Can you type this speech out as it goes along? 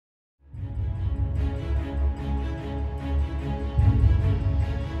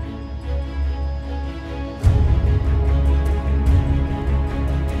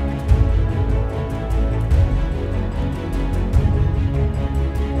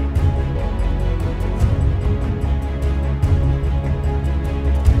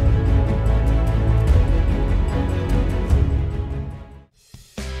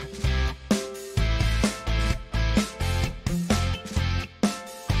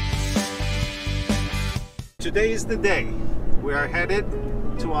Today is the day. We are headed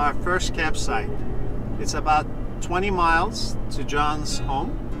to our first campsite. It's about 20 miles to John's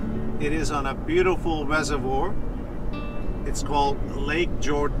home. It is on a beautiful reservoir. It's called Lake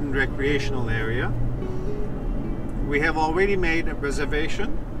Jordan Recreational Area. We have already made a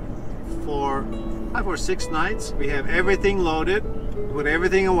reservation for 5 or 6 nights. We have everything loaded, put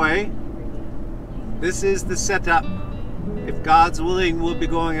everything away. This is the setup. If God's willing, we'll be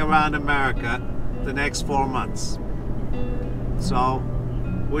going around America the next 4 months. So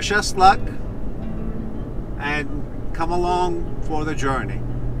wish us luck and come along for the journey.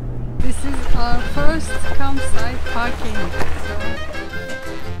 This is our first campsite parking.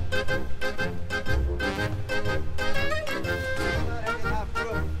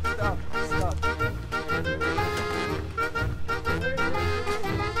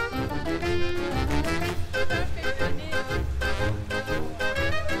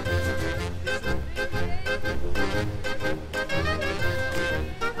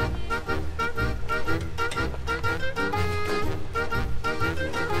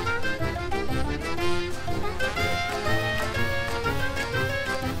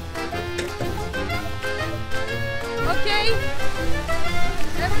 Okay?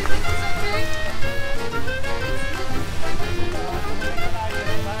 Everything is okay?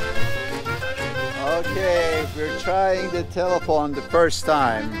 Okay, we're trying the telephone the first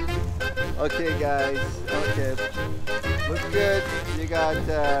time. Okay guys, okay. Look good. You got,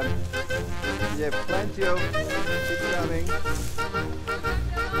 you have plenty of, keep coming.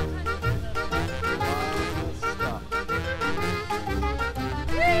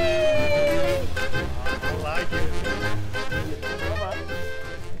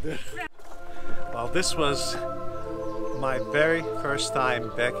 Well, this was my very first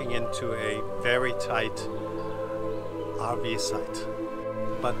time backing into a very tight RV site.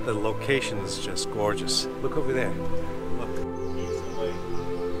 But the location is just gorgeous. Look over there. Look.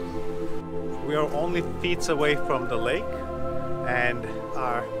 We are only feet away from the lake and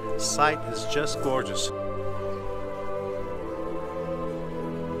our site is just gorgeous.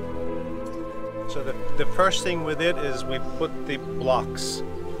 So the first thing with it is we put the blocks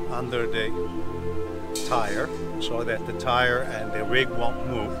under the tire so that the tire and the rig won't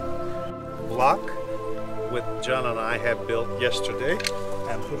move. Block with John and I have built yesterday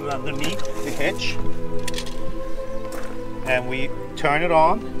and put it underneath the hitch, and we turn it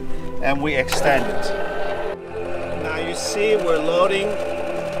on and we extend it. Now you see we're loading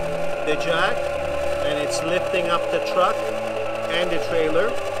the jack and it's lifting up the truck and the trailer.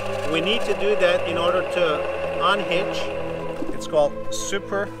 We need to do that in order to unhitch. It's called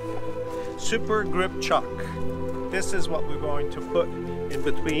super grip chuck. This is what we're going to put in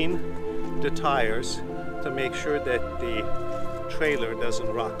between the tires to make sure that the trailer doesn't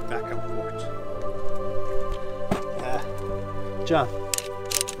rock back and forth. John.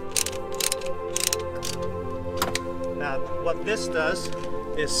 Now what this does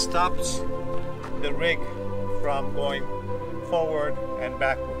is stops the rig from going forward and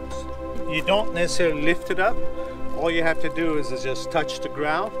backwards. You don't necessarily lift it up. All you have to do is just touch the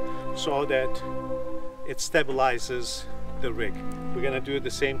ground so that it stabilizes the rig. We're going to do the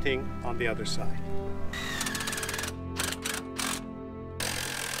same thing on the other side.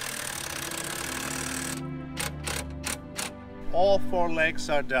 All 4 legs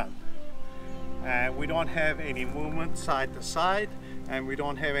are done. And we don't have any movement side to side, and we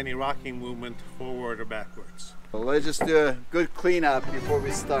don't have any rocking movement forward or backwards. Well, let's just do a good cleanup before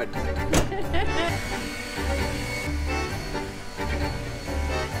we start.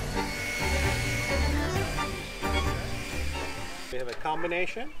 We have a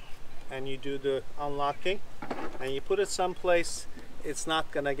combination, and you do the unlocking, and you put it someplace it's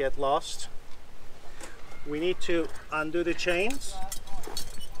not gonna get lost. We need to undo the chains.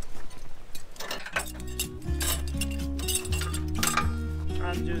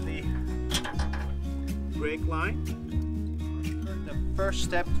 Undo the brake line. The first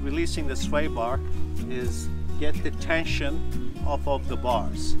step releasing the sway bar is get the tension off of the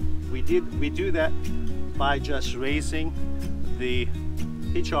bars. We do that by just raising the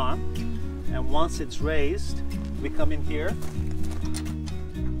hitch arm, and once it's raised, we come in here and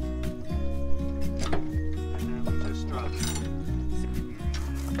then we just drop it.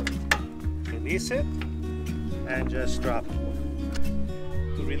 Release it and just drop it.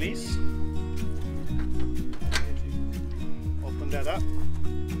 To release, open that up.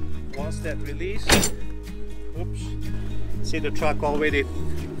 Once that released, oops, see the truck already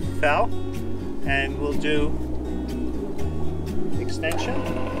fell, and we'll do extension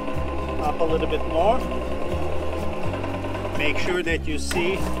up a little bit more. Make sure that you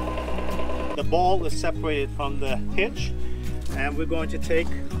see the ball is separated from the hitch, and we're going to take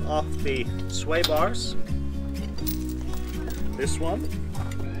off the sway bars. This one,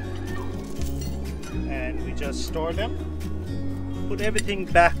 and we just store them. Put everything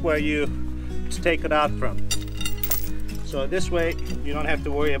back where you take it out from. So this way you don't have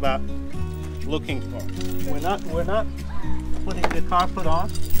to worry about looking for it. We're not putting the carpet on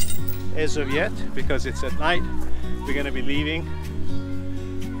as of yet because it's at night. We're going to be leaving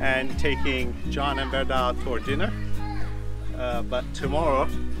and taking John and Berda out for dinner. But tomorrow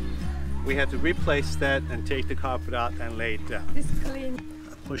we have to replace that and take the carpet out and lay it down. It's clean.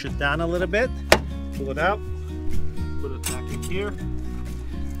 Push it down a little bit, pull it out, put it back in here.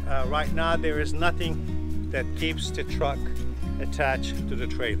 Right now there is nothing that keeps the truck attached to the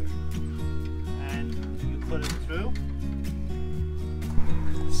trailer. And you put it through.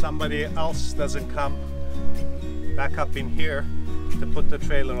 Somebody else doesn't come back up in here to put the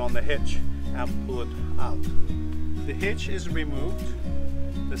trailer on the hitch and pull it out. The hitch is removed.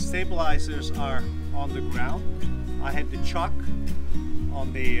 The stabilizers are on the ground. I had the chuck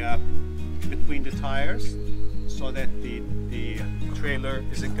on the between the tires so that the trailer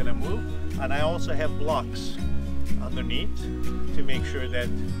isn't going to move, and I also have blocks underneath to make sure that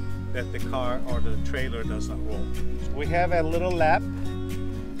the car or the trailer does not roll. We have a little lap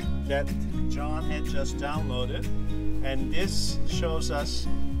that John had just downloaded, and this shows us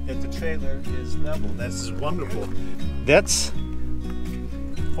that the trailer is level. This is wonderful. That's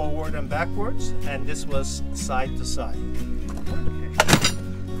forward and backwards, and this was side to side.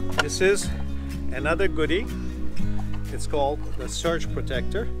 Okay. This is another goodie. It's called the surge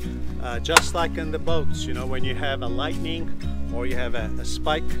protector. Just like in the boats, you know, when you have a lightning or you have a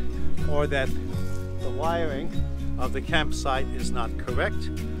spike, or that the wiring of the campsite is not correct,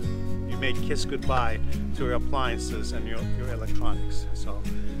 you may kiss goodbye to your appliances and your electronics. So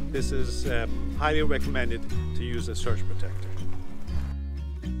this is highly recommended to use a surge protector.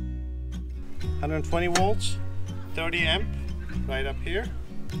 120 volts, 30 amp, right up here.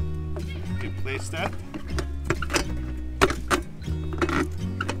 You place that.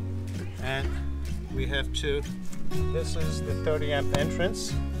 And we have to, this is the 30 amp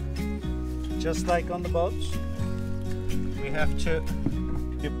entrance. Just like on the boats, we have to,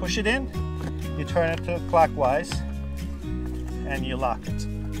 you push it in, you turn it to clockwise, and you lock it.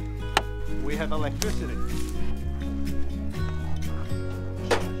 We have electricity.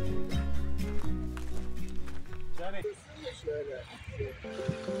 Johnny.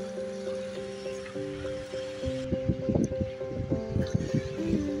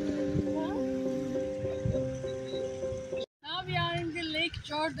 Now we are in the Lake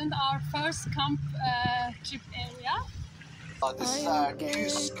Jordan, our first camp trip area. This is our new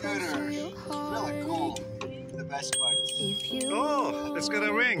scooter. Really cool. The best part. Oh, it's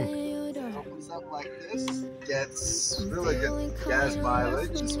gonna ring. It opens up like this. Gets really good gas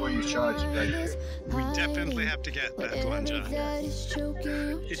mileage. It's where you charge it right here. We definitely have to get that one, John.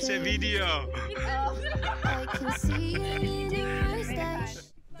 It's a video.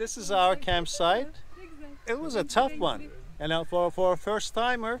 This is our campsite. It was a tough one. And for a first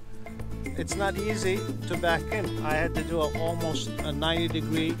timer, it's not easy to back in. I had to do almost a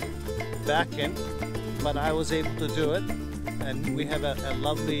 90-degree back in, but I was able to do it. And we have a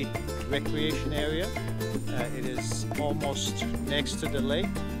lovely recreation area. It is almost next to the lake.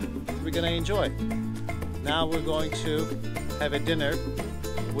 We're gonna enjoy it. Now we're going to have a dinner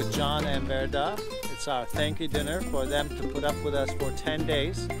with John and Berda. It's our thank you dinner for them to put up with us for 10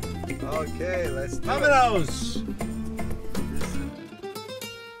 days. Okay, let's do it. Vámonos!